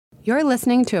You're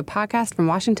listening to a podcast from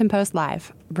Washington Post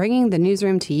Live, bringing the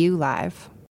newsroom to you live.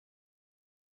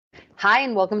 Hi,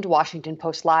 and welcome to Washington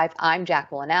Post Live. I'm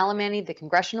Jacqueline Alemany, the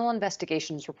congressional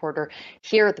investigations reporter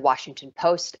here at the Washington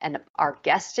Post. And our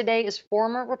guest today is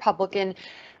former Republican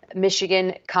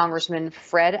Michigan Congressman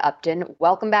Fred Upton.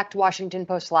 Welcome back to Washington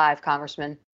Post Live,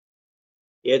 Congressman.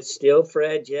 It's still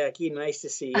Fred, Jackie. Nice to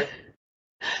see you.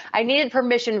 I needed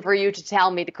permission for you to tell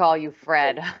me to call you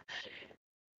Fred.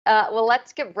 Well,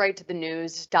 let's get right to the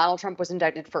news. Donald Trump was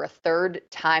indicted for a third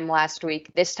time last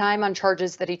week, this time on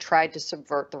charges that he tried to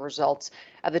subvert the results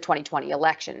of the 2020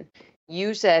 election.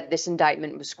 You said this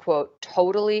indictment was, quote,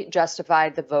 totally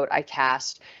justified the vote I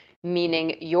cast,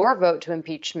 meaning your vote to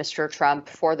impeach Mr. Trump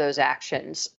for those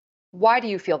actions. Why do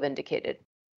you feel vindicated?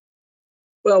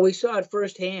 Well, we saw it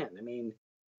firsthand. I mean,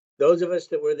 those of us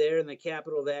that were there in the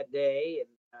Capitol that day and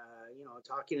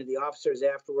talking to the officers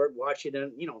afterward, watching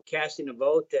them, casting a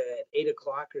vote at 8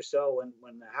 o'clock or so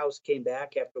when the House came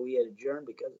back after we had adjourned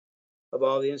because of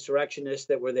all the insurrectionists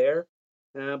that were there.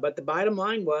 But the bottom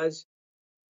line was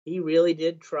he really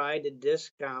did try to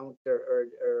discount or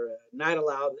not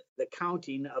allow the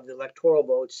counting of the electoral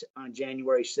votes on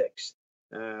January 6th.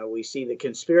 We see the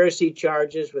conspiracy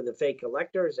charges with the fake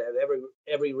electors. I have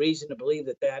every reason to believe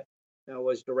that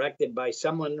was directed by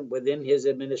someone within his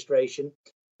administration.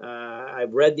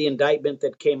 I've read the indictment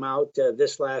that came out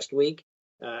this last week.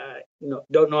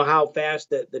 Don't know how fast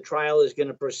the trial is going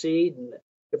to proceed and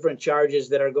different charges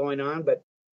that are going on, but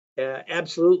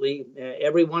absolutely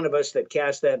every one of us that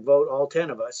cast that vote, all 10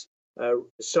 of us,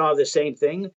 saw the same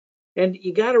thing. And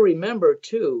you got to remember,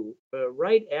 too,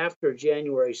 right after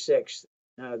January 6th,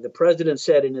 the president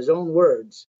said in his own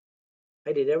words,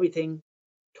 I did everything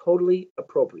totally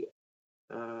appropriate.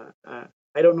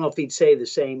 I don't know if he'd say the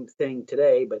same thing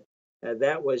today, but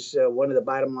that was one of the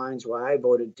bottom lines why I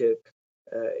voted to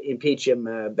impeach him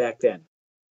back then.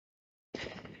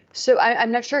 So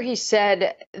I'm not sure he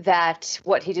said that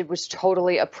what he did was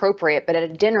totally appropriate, but at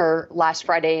a dinner last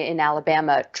Friday in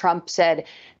Alabama, Trump said,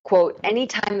 quote,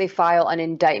 anytime they file an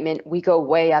indictment, we go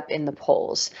way up in the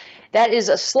polls. That is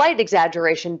a slight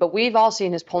exaggeration, but we've all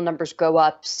seen his poll numbers go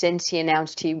up since he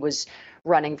announced he was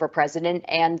running for president,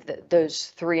 and those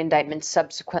three indictments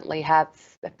subsequently have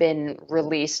been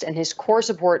released, and his core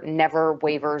support never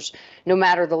wavers, no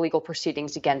matter the legal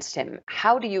proceedings against him.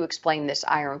 How do you explain this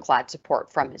ironclad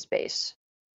support from his base?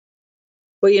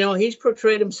 Well, he's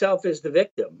portrayed himself as the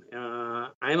victim.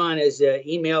 I'm on his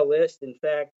email list. In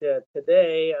fact,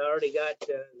 today I already got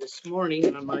this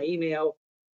morning on my email,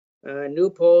 new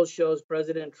poll shows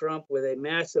President Trump with a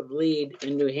massive lead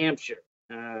in New Hampshire.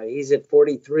 He's at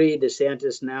 43,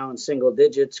 DeSantis now in single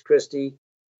digits, Christie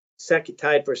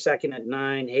tied for second at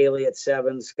 9, Haley at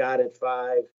 7, Scott at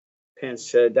 5,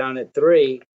 Pence down at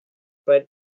 3. But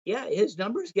yeah, his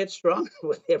numbers get stronger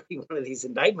with every one of these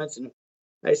indictments. And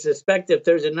I suspect if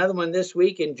there's another one this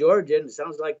week in Georgia, and it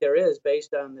sounds like there is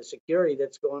based on the security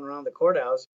that's going around the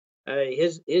courthouse,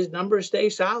 his numbers stay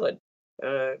solid.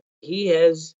 He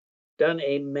has done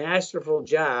a masterful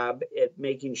job at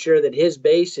making sure that his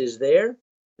base is there.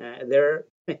 They're,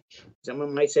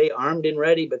 someone might say, armed and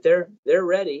ready, but they're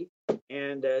ready.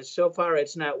 And so far,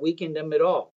 it's not weakened them at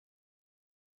all.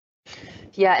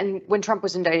 Yeah, and when Trump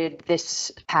was indicted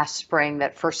this past spring,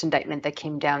 that first indictment that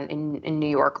came down in New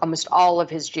York, almost all of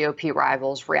his GOP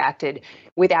rivals reacted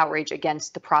with outrage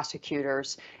against the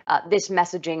prosecutors. This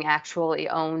messaging actually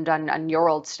owned on your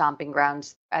old stomping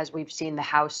grounds, as we've seen the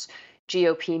House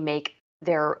GOP make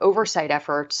their oversight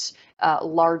efforts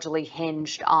largely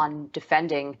hinged on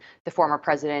defending the former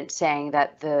president, saying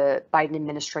that the Biden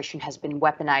administration has been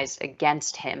weaponized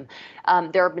against him.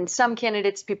 There have been some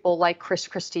candidates, people like Chris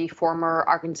Christie, former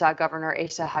Arkansas Governor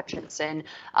Asa Hutchinson,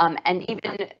 and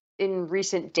even in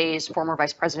recent days, former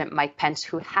Vice President Mike Pence,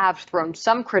 who have thrown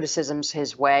some criticisms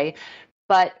his way.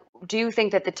 But do you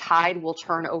think that the tide will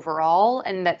turn overall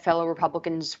and that fellow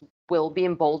Republicans will be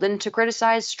emboldened to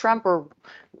criticize Trump,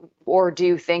 or do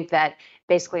you think that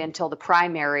basically until the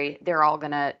primary, they're all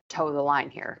going to toe the line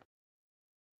here?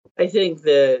 I think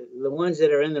the ones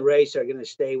that are in the race are going to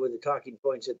stay with the talking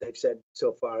points that they've said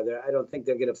so far. I don't think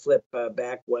they're going to flip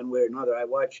back one way or another. I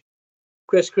watched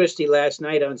Chris Christie last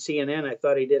night on CNN. I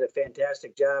thought he did a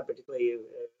fantastic job, particularly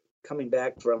coming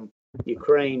back from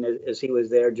Ukraine as he was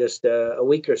there just a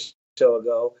week or so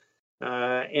ago.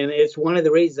 And it's one of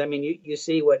the reasons. I mean, you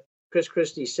see what Chris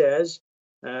Christie says.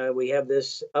 We have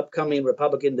this upcoming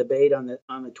Republican debate on the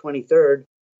 23rd.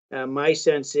 My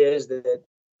sense is that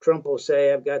Trump will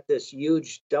say, I've got this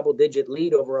huge double-digit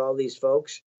lead over all these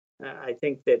folks. I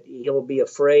think that he'll be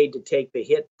afraid to take the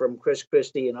hit from Chris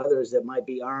Christie and others that might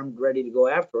be armed, ready to go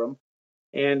after him.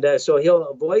 And so he'll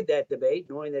avoid that debate,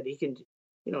 knowing that he can,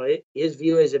 his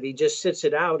view is if he just sits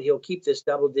it out, he'll keep this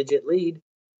double-digit lead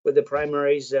with the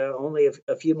primaries only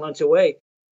a few months away.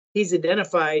 He's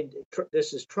identified,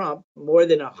 this is Trump, more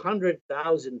than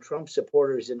 100,000 Trump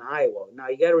supporters in Iowa. Now,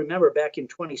 you got to remember, back in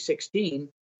 2016,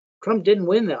 Trump didn't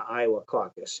win the Iowa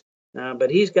caucus, but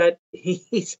he's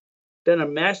done a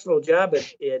masterful job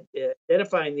at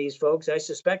identifying these folks. I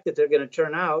suspect that they're going to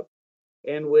turn out,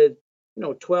 and with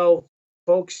 12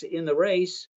 folks in the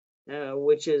race,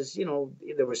 which is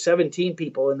there were 17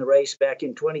 people in the race back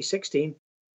in 2016.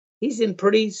 He's in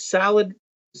pretty solid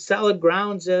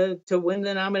grounds to win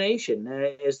the nomination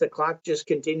as the clock just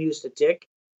continues to tick,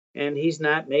 and he's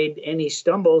not made any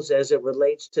stumbles as it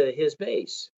relates to his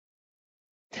base.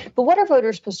 But what are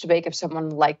voters supposed to make of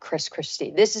someone like Chris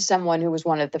Christie? This is someone who was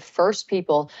one of the first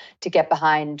people to get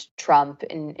behind Trump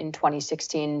in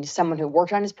 2016, someone who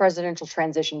worked on his presidential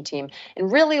transition team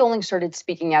and really only started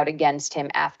speaking out against him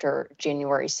after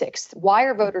January 6th. Why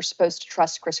are voters supposed to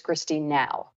trust Chris Christie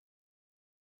now?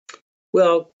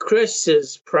 Well,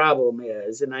 Chris's problem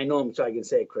is, and I know him so I can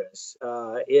say Chris,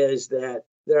 is that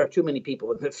there are too many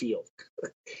people in the field.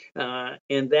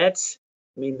 And that's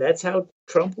how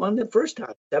Trump won the first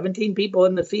time. 17 people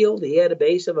in the field. He had a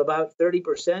base of about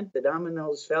 30%. The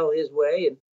dominoes fell his way,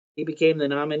 and he became the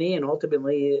nominee and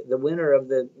ultimately the winner of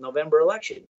the November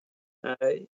election.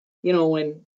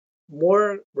 When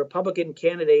more Republican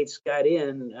candidates got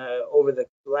in over the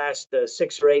last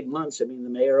 6 or 8 months, the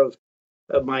mayor of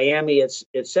Miami,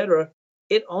 et cetera,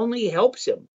 it only helps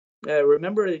him.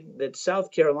 Remember that South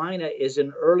Carolina is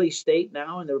an early state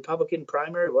now in the Republican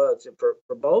primary. Well, it's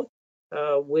for both.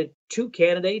 With 2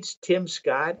 candidates, Tim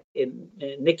Scott and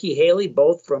Nikki Haley,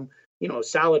 both from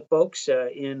solid folks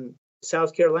in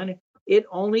South Carolina. It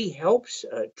only helps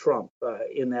Trump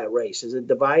in that race as it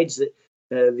divides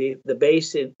the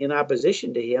base in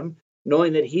opposition to him,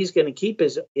 knowing that he's going to keep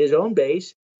his own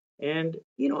base. And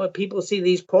if people see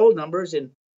these poll numbers, and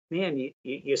man,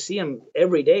 you see them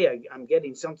every day. I'm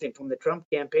getting something from the Trump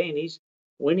campaign. He's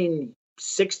winning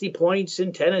 60 points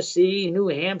in Tennessee, New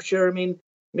Hampshire.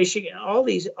 Michigan, all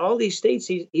these states,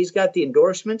 he's got the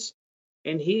endorsements,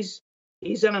 and he's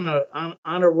on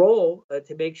a roll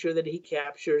to make sure that he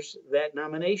captures that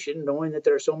nomination, knowing that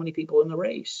there are so many people in the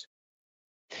race.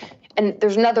 And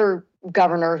there's another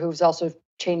governor who's also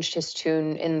changed his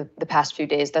tune in the past few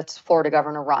days. That's Florida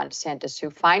Governor Ron DeSantis,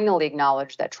 who finally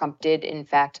acknowledged that Trump did, in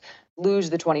fact, lose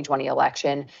the 2020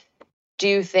 election. Do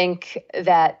you think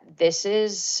that this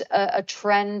is a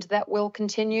trend that will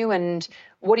continue? And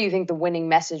what do you think the winning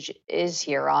message is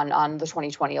here on the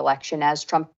 2020 election, as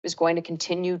Trump is going to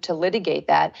continue to litigate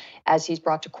that as he's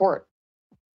brought to court?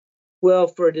 Well,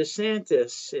 for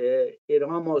DeSantis, it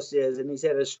almost is, and he's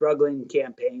had a struggling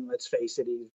campaign. Let's face it,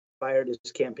 he fired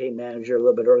his campaign manager a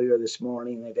little bit earlier this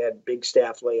morning. They've had big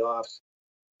staff layoffs.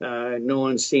 No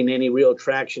one's seen any real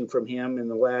traction from him in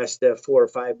the last 4 or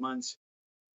 5 months.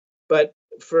 But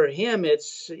for him,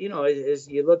 it's, as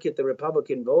you look at the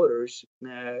Republican voters,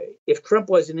 if Trump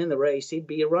wasn't in the race, he'd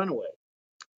be a runaway.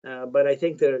 But I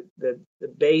think the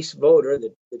base voter,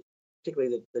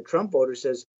 particularly the Trump voter,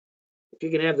 says, if you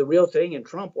can have the real thing in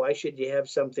Trump, why should you have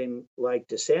something like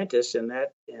DeSantis? And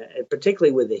that,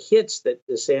 particularly with the hits that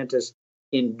DeSantis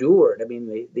endured.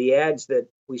 The ads that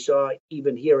we saw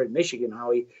even here in Michigan,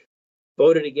 how he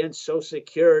voted against Social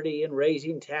Security and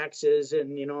raising taxes,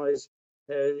 and his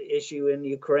issue in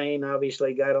Ukraine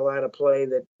obviously got a lot of play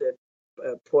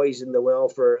that poisoned the well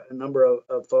for a number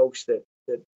of folks that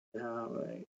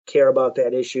care about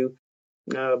that issue.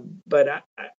 But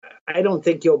I don't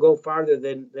think he'll go farther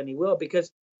than he will,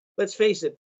 because let's face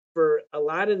it, for a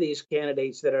lot of these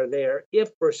candidates that are there, if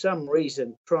for some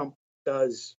reason Trump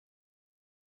does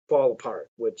fall apart,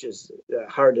 which is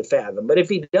hard to fathom, but if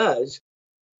he does,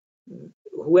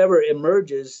 whoever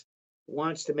emerges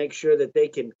wants to make sure that they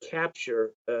can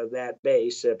capture that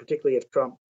base, particularly if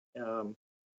Trump,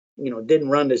 didn't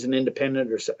run as an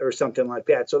independent or something like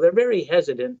that. So they're very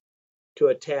hesitant to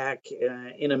attack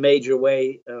in a major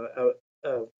way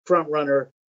a front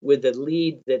runner with the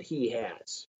lead that he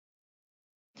has.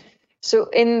 So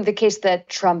in the case that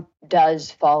Trump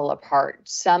does fall apart,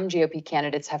 some GOP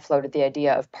candidates have floated the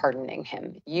idea of pardoning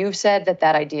him. You've said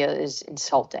that idea is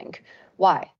insulting.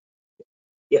 Why?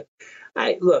 Yeah,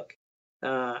 I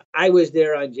was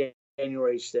there on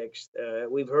January 6th.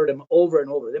 We've heard him over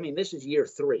and over. This is year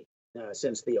 3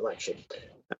 since the election.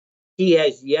 He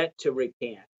has yet to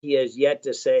recant. He has yet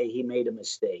to say he made a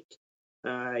mistake.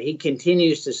 He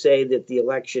continues to say that the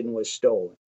election was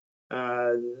stolen.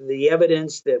 The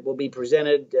evidence that will be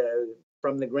presented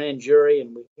from the grand jury,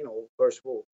 and of course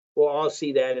we'll all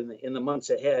see that in the months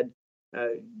ahead,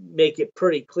 make it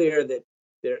pretty clear that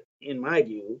there, in my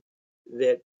view,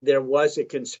 that there was a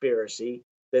conspiracy,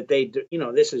 that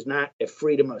this is not a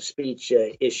freedom of speech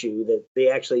issue, that they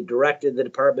actually directed the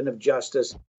Department of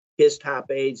Justice, his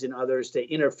top aides and others, to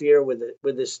interfere with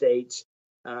the states.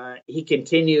 He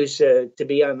continues to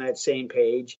be on that same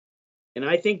page. And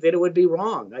I think that it would be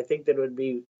wrong. I think that it would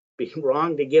be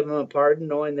wrong to give him a pardon,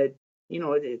 knowing that,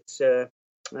 it's,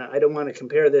 I don't want to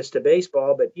compare this to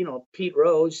baseball, but, Pete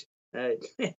Rose,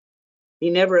 he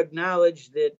never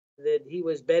acknowledged that he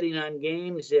was betting on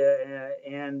games.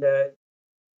 And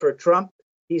for Trump,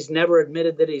 he's never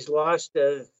admitted that he's lost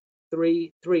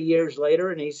 3 years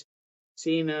later. And he's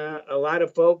seen a lot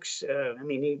of folks.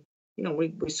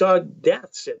 We saw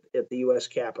deaths at the U.S.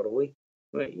 Capitol.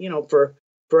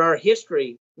 For our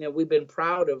history, we've been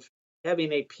proud of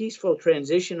having a peaceful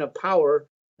transition of power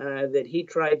that he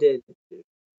tried to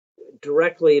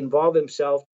directly involve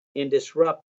himself and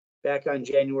disrupt back on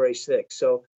January 6th.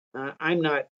 So I'm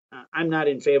not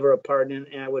in favor of pardon,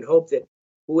 and I would hope that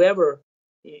whoever,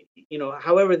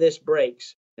 however this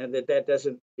breaks, and that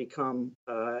doesn't become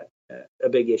a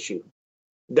big issue.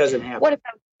 It doesn't happen. What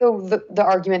about the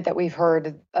argument that we've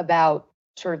heard about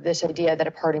sort of this idea that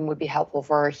a pardon would be helpful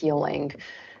for healing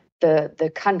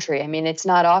the country? I mean, it's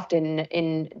not often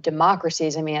in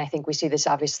democracies. I mean, I think we see this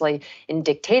obviously in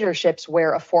dictatorships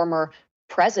where a former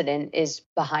president is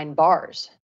behind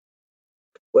bars.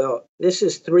 Well, this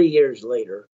is 3 years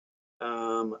later.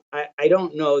 I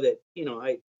don't know that,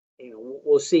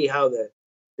 we'll see how the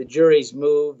juries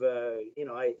move.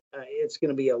 It's going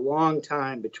to be a long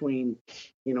time between,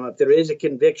 if there is a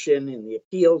conviction and the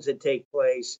appeals that take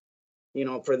place,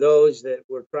 for those that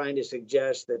were trying to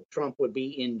suggest that Trump would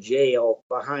be in jail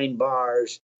behind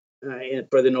bars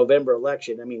for the November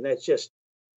election. I mean,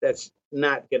 that's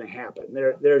not going to happen.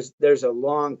 There's a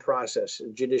long process, a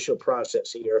judicial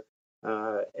process here.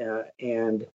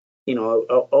 And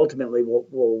ultimately we'll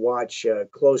watch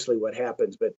closely what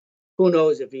happens, but who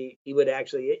knows if he would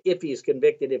actually, if he's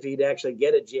convicted, if he'd actually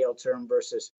get a jail term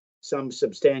versus some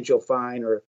substantial fine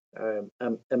or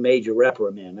a major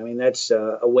reprimand. I mean, that's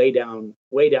a way down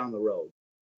the road.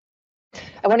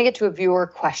 I want to get to a viewer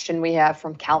question we have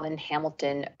from Calvin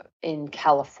Hamilton in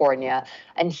California.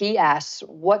 And he asks,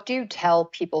 what do you tell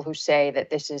people who say that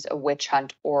this is a witch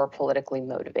hunt or politically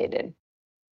motivated?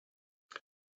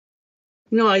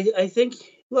 I think,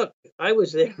 look, I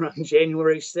was there on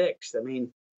January 6th. I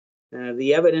mean,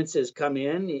 the evidence has come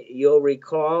in. You'll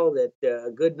recall that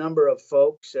a good number of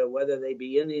folks, whether they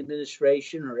be in the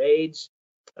administration or aides,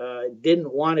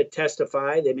 didn't want to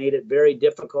testify. They made it very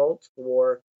difficult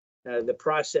for the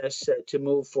process to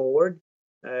move forward.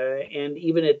 And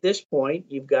even at this point,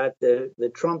 you've got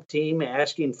the Trump team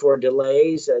asking for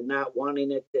delays, not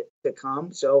wanting it to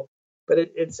come. So, but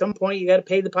at some point, you got to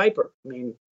pay the piper. I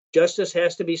mean, justice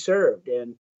has to be served.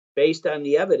 And based on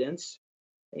the evidence,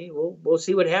 we'll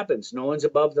see what happens. No one's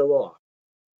above the law.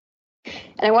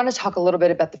 And I want to talk a little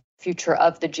bit about the future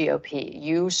of the GOP.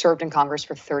 You served in Congress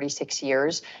for 36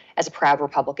 years as a proud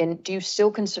Republican. Do you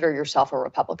still consider yourself a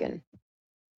Republican?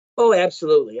 Oh,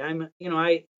 absolutely.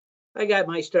 I got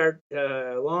my start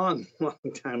a long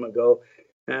time ago.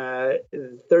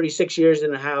 36 years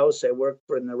in the House. I worked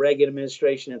in the Reagan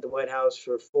administration at the White House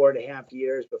for 4.5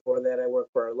 years. Before that, I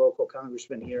worked for our local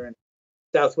congressman here in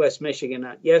Southwest Michigan.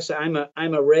 Yes, I'm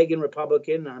a Reagan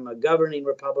Republican. I'm a governing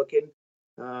Republican.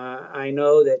 I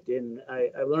know that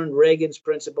I learned Reagan's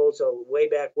principles way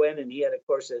back when, and he had, of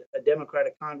course, a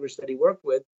Democratic Congress that he worked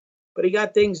with, but he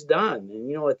got things done.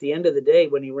 And, at the end of the day,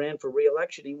 when he ran for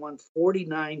re-election, he won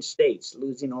 49 states,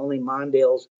 losing only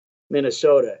Mondale's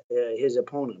Minnesota, his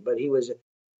opponent. But he was a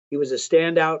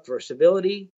standout for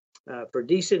civility, for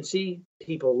decency.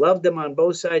 People loved him on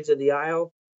both sides of the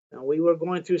aisle. We were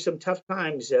going through some tough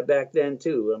times back then,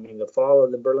 too. I mean, the fall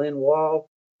of the Berlin Wall,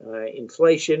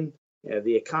 inflation,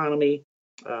 the economy.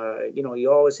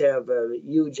 You always have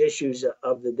huge issues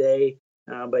of the day.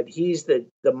 But he's the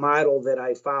model that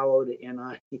I followed. And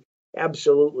I'm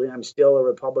still a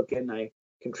Republican. I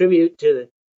contribute to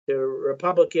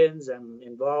Republicans. I'm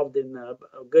involved in a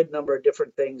good number of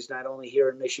different things, not only here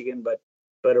in Michigan, but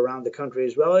around the country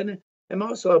as well. And I'm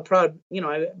also proud,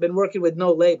 I've been working with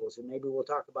No Labels, and maybe we'll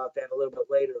talk about that a little bit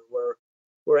later, where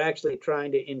we're actually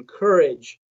trying to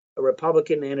encourage a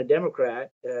Republican and a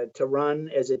Democrat to run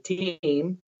as a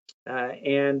team,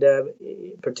 and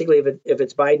particularly if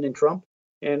it's Biden and Trump,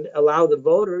 and allow the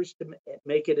voters to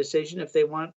make a decision if they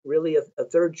want really a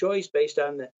third choice based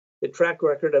on the track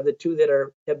record of the two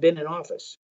that have been in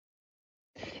office.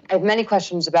 I have many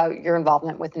questions about your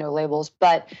involvement with No Labels,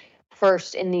 but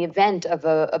First, in the event of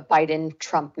a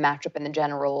Biden-Trump matchup in the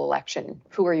general election,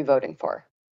 who are you voting for?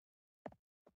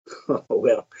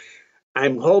 Well,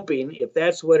 I'm hoping, if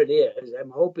that's what it is,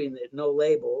 I'm hoping that no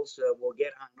labels will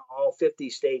get on all 50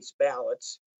 states'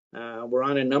 ballots. We're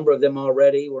on a number of them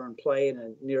already. We're in play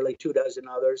in nearly 24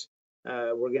 others.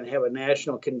 We're going to have a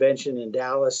national convention in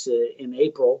Dallas in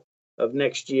April of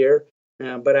next year.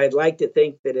 But I'd like to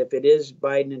think that if it is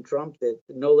Biden and Trump, that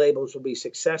no labels will be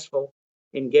successful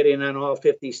in getting on all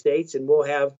 50 states, and we'll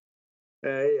have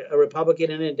a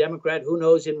Republican and a Democrat, who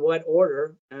knows in what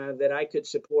order, that I could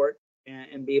support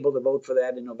and be able to vote for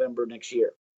that in November next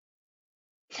year.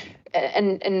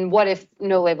 And what if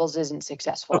no labels isn't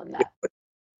successful in that?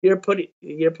 You're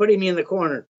putting me in the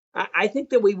corner. I think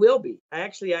that we will be.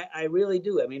 I really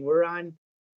do. I mean, we're on,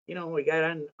 we got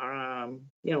on,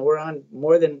 we're on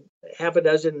more than half a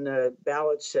dozen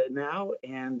ballots now,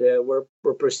 and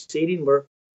we're proceeding.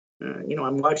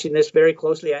 I'm watching this very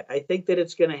closely. I think that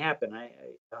it's going to happen.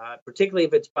 Particularly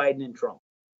if it's Biden and Trump.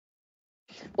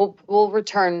 We'll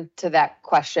return to that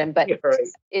question, but Yeah, right.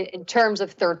 in terms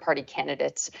of third-party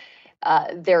candidates,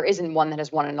 there isn't one that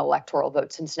has won an electoral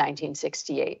vote since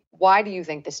 1968. Why do you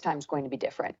think this time is going to be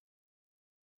different?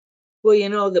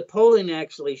 Well, the polling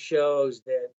actually shows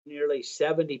that nearly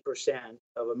 70%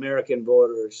 of American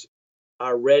voters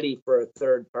are ready for a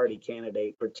third-party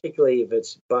candidate, particularly if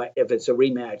it's a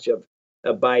rematch of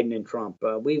Biden and Trump.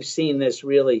 We've seen this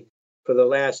really for the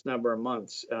last number of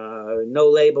months. No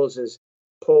Labels has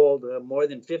polled more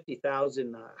than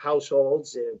 50,000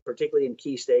 households, particularly in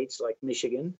key states like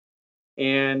Michigan,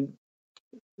 and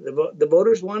the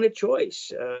voters want a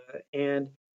choice. And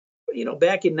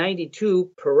back in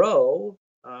 '92, Perot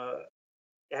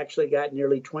actually got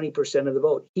nearly 20% of the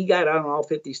vote. He got on all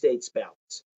 50 states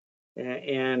ballots.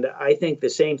 And I think the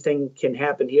same thing can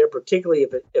happen here, particularly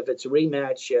if it's a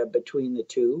rematch between the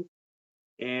two.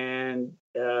 And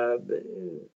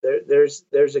there's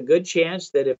a good chance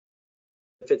that if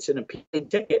it's an appealing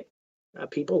ticket,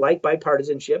 people like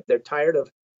bipartisanship. They're tired of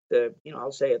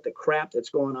I'll say it, the crap that's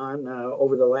going on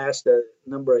over the last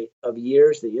number of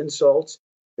years, the insults,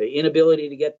 the inability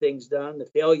to get things done, the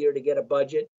failure to get a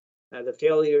budget, the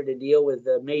failure to deal with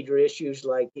major issues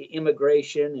like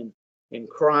immigration and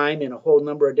crime and a whole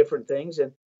number of different things,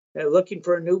 and looking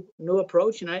for a new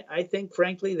approach. And I think,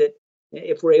 frankly, that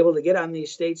if we're able to get on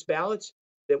these states' ballots,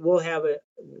 that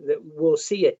we'll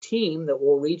see a team that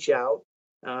will reach out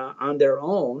on their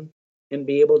own and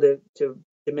be able to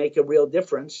make a real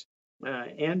difference.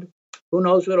 And who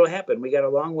knows what will happen? We got a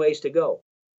long ways to go.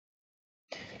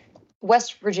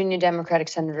 West Virginia Democratic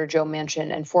Senator Joe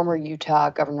Manchin and former Utah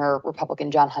Governor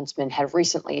Republican Jon Huntsman had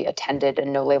recently attended a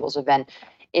No Labels event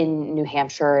in New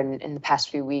Hampshire in the past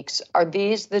few weeks. Are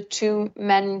these the two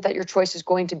men that your choice is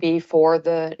going to be for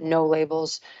the No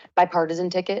Labels bipartisan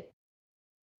ticket?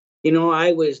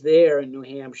 I was there in New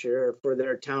Hampshire for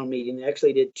their town meeting. They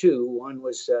actually did two. One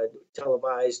was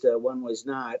televised, one was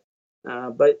not.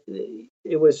 But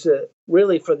it was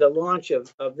really for the launch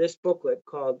of this booklet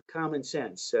called Common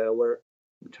Sense, where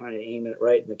I'm trying to aim it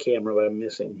right in the camera, but I'm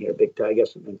missing here big time, I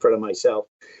guess, in front of myself.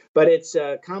 But it's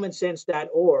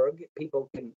commonsense.org. People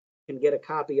can get a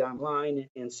copy online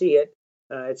and see it.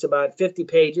 It's about 50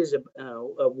 pages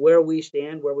of where we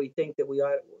stand, where we think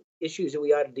that issues that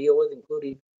we ought to deal with,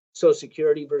 including Social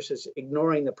Security versus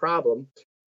ignoring the problem.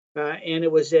 And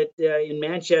it was in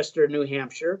Manchester, New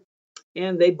Hampshire.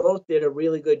 And they both did a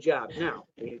really good job. Now,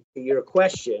 to your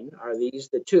question, are these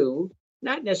the two?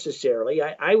 Not necessarily.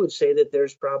 I would say that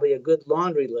there's probably a good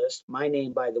laundry list. My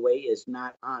name, by the way, is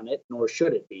not on it, nor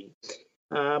should it be.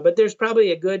 But there's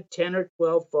probably a good 10 or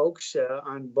 12 folks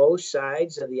on both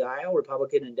sides of the aisle,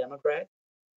 Republican and Democrat,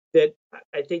 that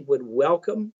I think would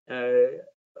welcome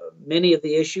many of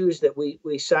the issues that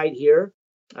we cite here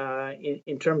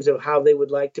in terms of how they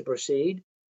would like to proceed.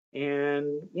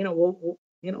 And,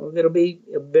 it'll be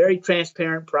a very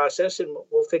transparent process, and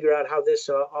we'll figure out how this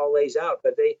all lays out.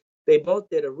 But they both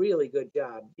did a really good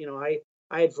job. I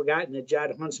had forgotten that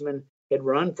Jon Huntsman had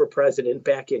run for president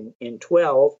back in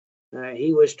 12.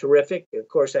 He was terrific. Of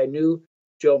course, I knew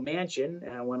Joe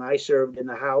Manchin when I served in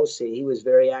the House. He was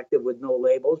very active with No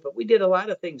Labels, but we did a lot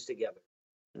of things together.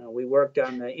 We worked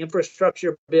on the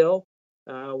infrastructure bill,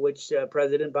 which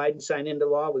President Biden signed into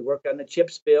law. We worked on the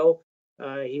CHIPS bill.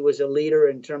 He was a leader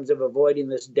in terms of avoiding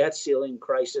this debt ceiling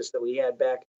crisis that we had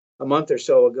back a month or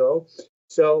so ago.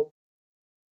 So,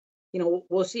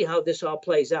 we'll see how this all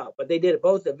plays out. But they did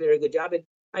both a very good job. And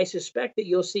I suspect that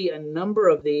you'll see a number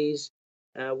of these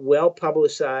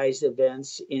well-publicized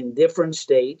events in different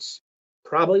states,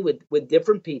 probably with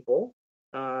different people,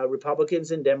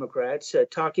 Republicans and Democrats,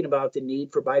 talking about the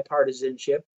need for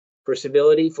bipartisanship, for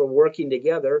civility, for working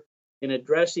together in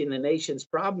addressing the nation's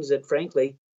problems that,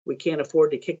 frankly, we can't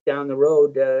afford to kick down the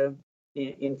road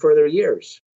in further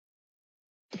years.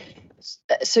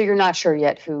 So you're not sure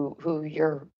yet who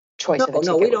your choice of a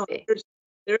ticket we would don't. be?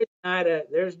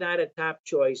 There's not a top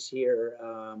choice here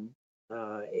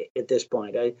at this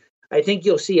point. I think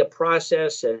you'll see a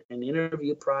process, an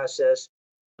interview process.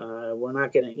 We're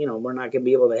not going to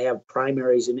be able to have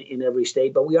primaries in every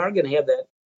state, but we are going to have that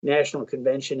national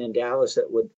convention in Dallas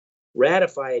that would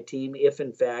ratify a team if,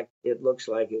 in fact, it looks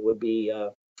like it would be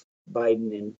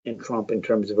Biden and Trump in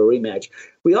terms of a rematch.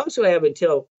 We also have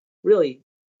until really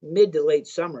mid to late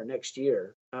summer next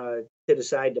year to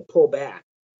decide to pull back,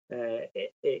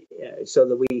 so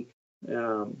that we,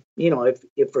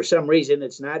 if for some reason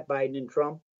it's not Biden and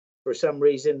Trump, for some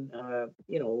reason,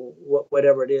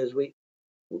 whatever it is,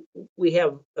 we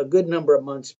have a good number of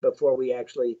months before we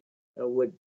actually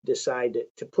would decide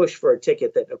to push for a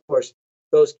ticket that, of course,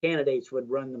 those candidates would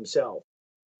run themselves.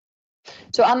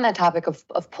 So on that topic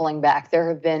of pulling back, there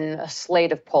have been a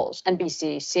slate of polls,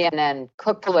 NBC, CNN,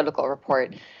 Cook Political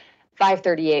Report,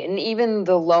 538, and even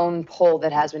the lone poll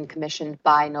that has been commissioned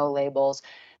by No Labels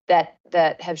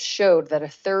that have showed that a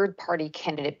third party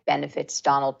candidate benefits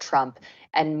Donald Trump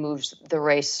and moves the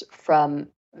race from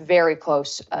very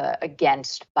close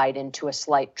against Biden to a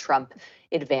slight Trump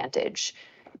advantage.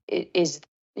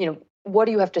 What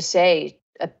do you have to say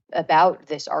about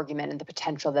this argument and the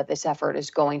potential that this effort is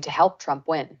going to help Trump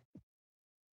win?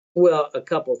 Well, a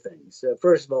couple things.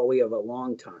 First of all, we have a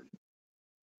long time.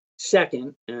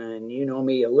 Second, and you know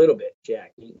me a little bit,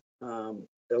 Jackie, the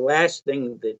last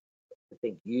thing that I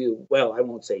think I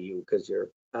won't say you because you're,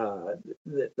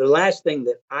 the last thing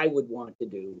that I would want to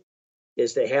do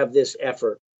is to have this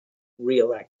effort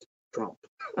reelect Trump.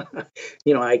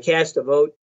 I cast a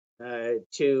vote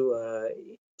to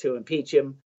impeach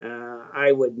him.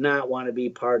 I would not want to be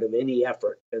part of any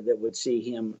effort that would see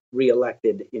him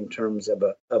reelected in terms of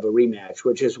a rematch,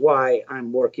 which is why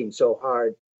I'm working so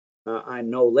hard on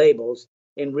No Labels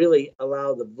and really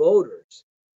allow the voters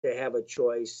to have a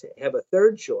choice, have a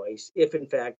third choice, if in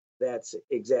fact that's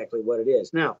exactly what it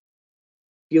is. Now,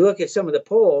 if you look at some of the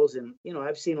polls, and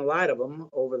I've seen a lot of them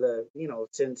over the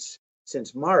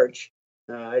since March.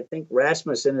 I think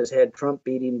Rasmussen has had Trump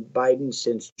beating Biden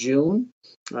since June.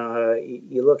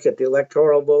 You look at the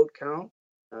electoral vote count.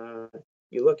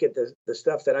 You look at the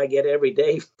stuff that I get every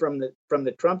day from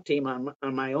the Trump team on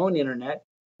my own internet,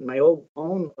 my own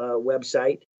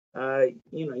website.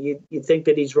 You think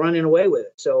that he's running away with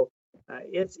it. So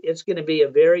it's going to be a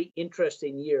very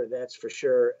interesting year, that's for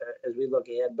sure, as we look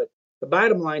ahead. But the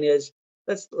bottom line is,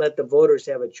 let's let the voters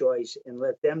have a choice and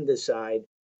let them decide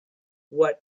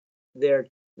what their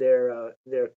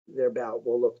ballot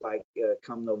will look like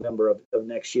come November of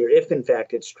next year, if in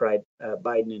fact it's tried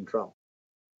Biden and Trump.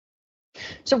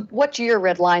 So what's your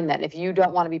red line then? If you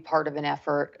don't want to be part of an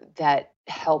effort that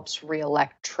helps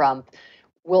reelect Trump,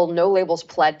 will No Labels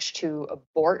pledge to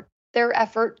abort their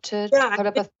effort to put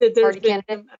up a party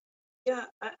candidate?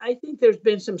 I think there's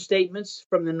been some statements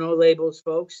from the No Labels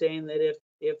folks saying that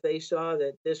if they saw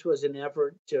that this was an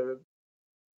effort to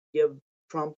give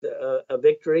Trump a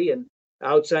victory and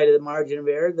outside of the margin of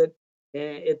error, that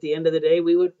at the end of the day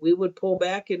we would pull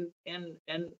back and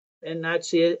not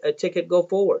see a ticket go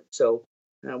forward. So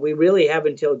we really have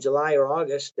until July or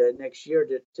August next year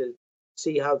to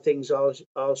see how things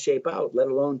all shape out, let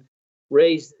alone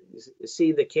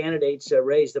see the candidates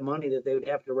raise the money that they would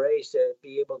have to raise to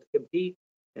be able to compete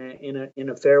in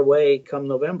a fair way come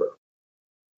November.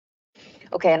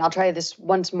 Okay, and I'll try this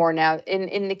once more now.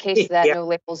 In the case that No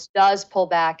Labels does pull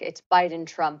back, it's Biden,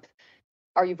 Trump.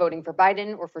 Are you voting for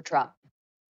Biden or for Trump?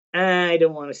 I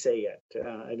don't want to say yet.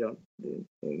 I don't.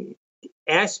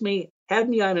 Ask me. Have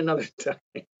me on another time.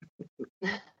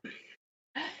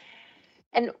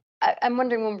 And I'm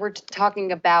wondering, when we're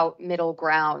talking about middle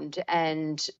ground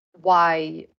and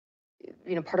why,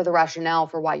 part of the rationale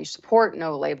for why you support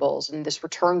No Labels and this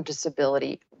return to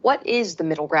civility, what is the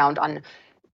middle ground on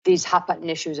these hot button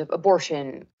issues of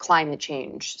abortion, climate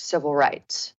change, civil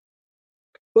rights?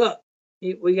 Well,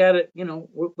 we got to,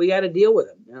 we got to deal with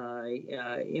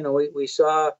them. We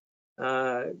saw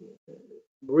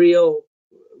real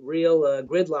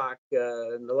gridlock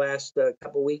in the last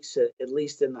couple of weeks, at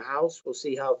least in the House. We'll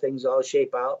see how things all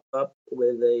shape up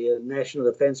with the National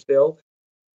Defense Bill.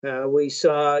 We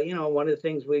saw, one of the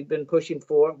things we've been pushing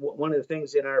for, one of the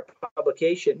things in our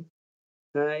publication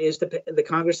is the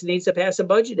Congress needs to pass a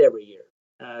budget every year.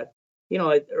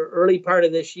 Early part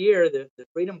of this year, the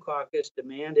Freedom Caucus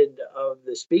demanded of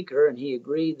the Speaker, and he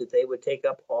agreed that they would take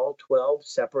up all 12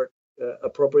 separate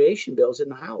appropriation bills in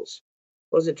the House.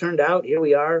 Well, as it turned out, here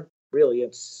we are. Really,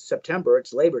 it's September.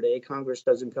 It's Labor Day. Congress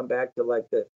doesn't come back to like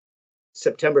the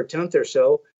September 10th or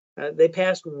so. They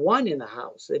passed one in the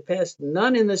House. They passed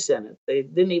none in the Senate. They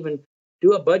didn't even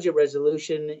do a budget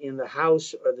resolution in the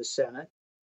House or the Senate.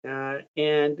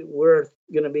 And we're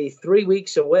going to be 3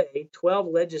 weeks away. 12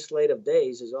 legislative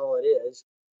days is all it is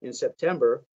in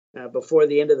September before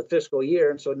the end of the fiscal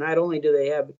year. And so not only do they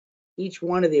have each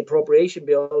one of the appropriation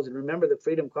bills, and remember the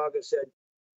Freedom Caucus said,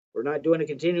 we're not doing a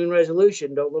continuing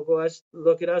resolution. Don't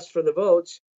look at us for the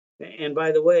votes. And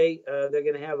by the way, they're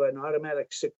going to have an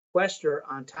automatic sequester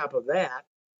on top of that.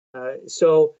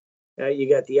 So you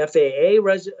got the FAA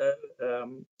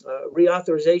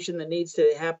reauthorization that needs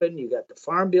to happen. You got the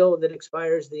farm bill that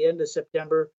expires the end of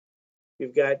September.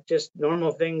 You've got just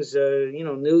normal things.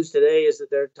 News today is that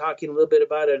they're talking a little bit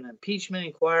about an impeachment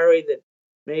inquiry that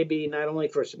may be not only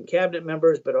for some cabinet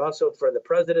members, but also for the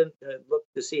president. Look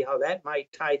to see how that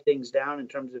might tie things down in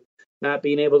terms of not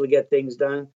being able to get things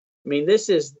done. I mean, this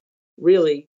is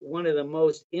really one of the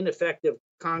most ineffective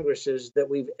Congresses that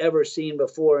we've ever seen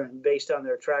before, and based on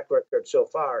their track record so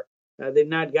far, they've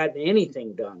not gotten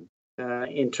anything done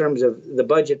in terms of the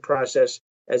budget process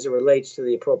as it relates to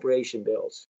the appropriation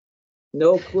bills.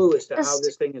 No clue as to how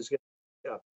this thing is going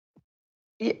to go.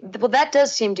 Well, that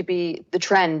does seem to be the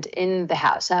trend in the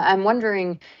House. I'm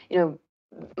wondering,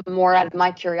 more out of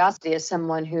my curiosity as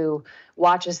someone who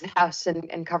watches the House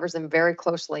and covers them very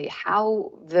closely,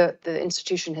 how the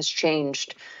institution has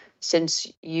changed since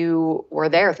you were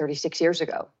there 36 years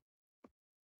ago.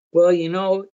 Well, in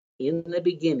the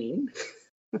beginning,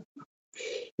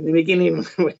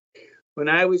 when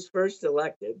I was first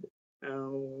elected,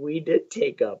 we did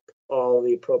take up all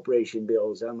the appropriation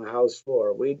bills on the House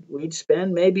floor. We'd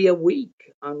spend maybe a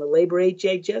week on the labor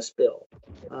HHS bill.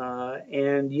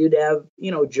 And you'd have,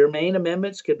 germane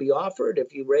amendments could be offered.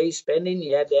 If you raise spending,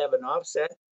 you had to have an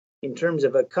offset in terms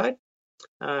of a cut.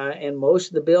 And most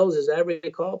of the bills, as I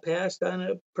recall, passed on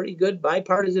a pretty good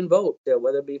bipartisan vote,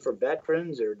 whether it be for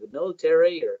veterans or the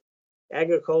military or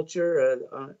agriculture,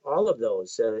 all of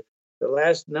those. The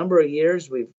last number of years,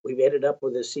 we've ended up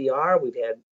with a CR. We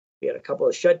had a couple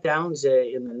of shutdowns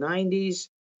in the 90s.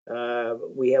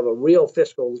 We have a real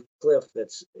fiscal cliff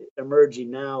that's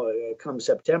emerging now come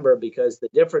September because the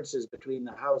differences between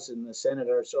the House and the Senate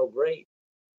are so great.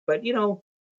 But,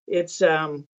 it's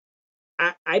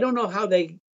I don't know how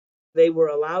they were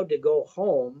allowed to go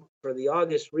home for the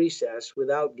August recess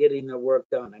without getting their work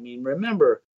done. I mean,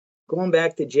 remember, going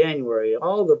back to January,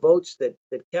 all the votes that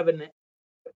Kevin,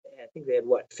 I think they had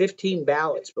 15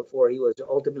 ballots before he was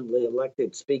ultimately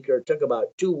elected speaker. It took about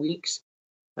 2 weeks.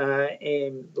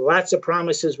 And lots of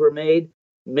promises were made.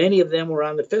 Many of them were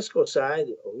on the fiscal side.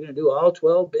 We're going to do all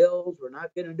 12 bills. We're not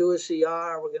going to do a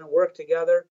CR. We're going to work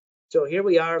together. So here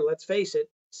we are. Let's face it,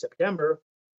 September,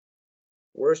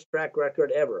 worst track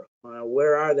record ever.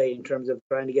 Where are they in terms of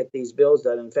trying to get these bills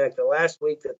done? In fact, the last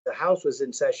week that the House was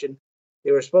in session,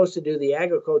 they were supposed to do the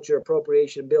agriculture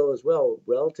appropriation bill as well,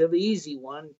 relatively easy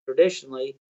one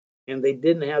traditionally, and they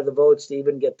didn't have the votes to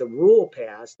even get the rule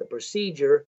passed, the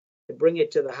procedure to bring it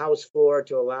to the House floor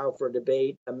to allow for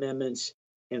debate, amendments,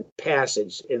 and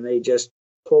passage. And they just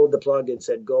pulled the plug and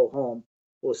said, go home.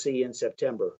 We'll see you in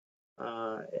September.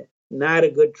 Not a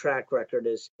good track record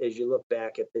as you look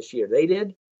back at this year. They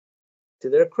did, to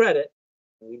their credit,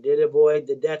 we did avoid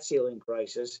the debt ceiling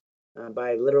crisis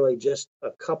by literally just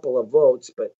a couple of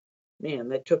votes. But man,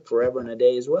 that took forever and a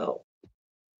day as well.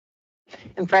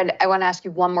 And Fred, I want to ask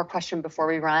you one more question before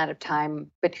we run out of time.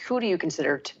 But who do you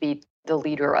consider to be the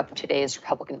leader of today's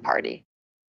Republican Party?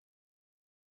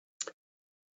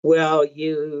 Well,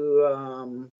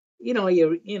 you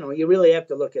really have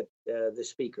to look at the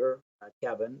Speaker,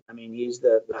 Kevin. I mean, he's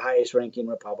the highest ranking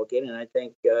Republican, and I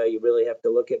think you really have to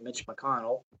look at Mitch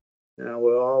McConnell.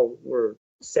 We're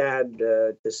sad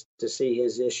to see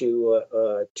his issue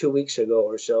 2 weeks ago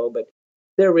or so, but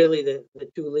they're really the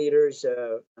two leaders,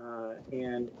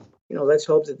 and let's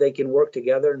hope that they can work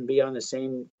together and be on the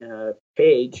same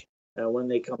page when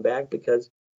they come back, because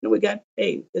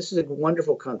this is a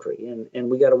wonderful country, and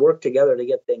we got to work together to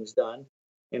get things done.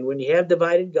 And when you have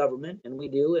divided government, and we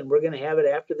do, and we're going to have it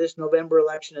after this November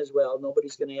election as well,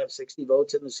 nobody's going to have 60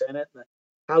 votes in the Senate. And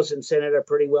the House and Senate are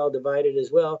pretty well divided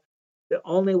as well. The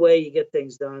only way you get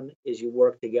things done is you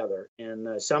work together.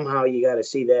 And somehow you got to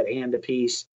see that hand of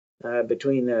peace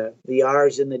between the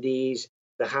R's and the D's,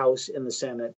 the House and the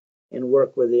Senate, and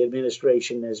work with the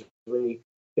administration as we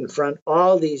confront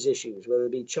all these issues, whether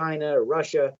it be China or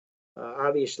Russia,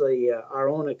 obviously our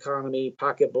own economy,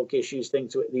 pocketbook issues,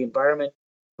 things with the environment.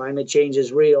 Climate change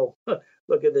is real.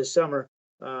 Look at this summer.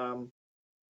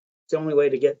 It's the only way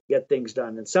to get things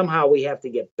done. And somehow we have to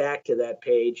get back to that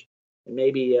page and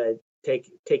maybe take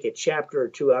a chapter or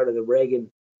two out of the Reagan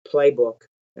playbook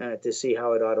to see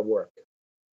how it ought to work.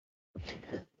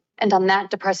 And on that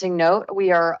depressing note,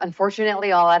 we are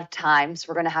unfortunately all out of time, so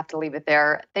we're going to have to leave it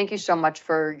there. Thank you so much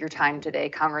for your time today,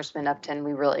 Congressman Upton.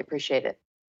 We really appreciate it.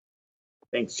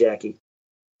 Thanks, Jackie.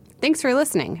 Thanks for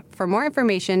listening. For more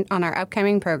information on our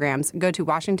upcoming programs, go to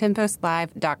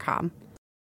WashingtonPostLive.com.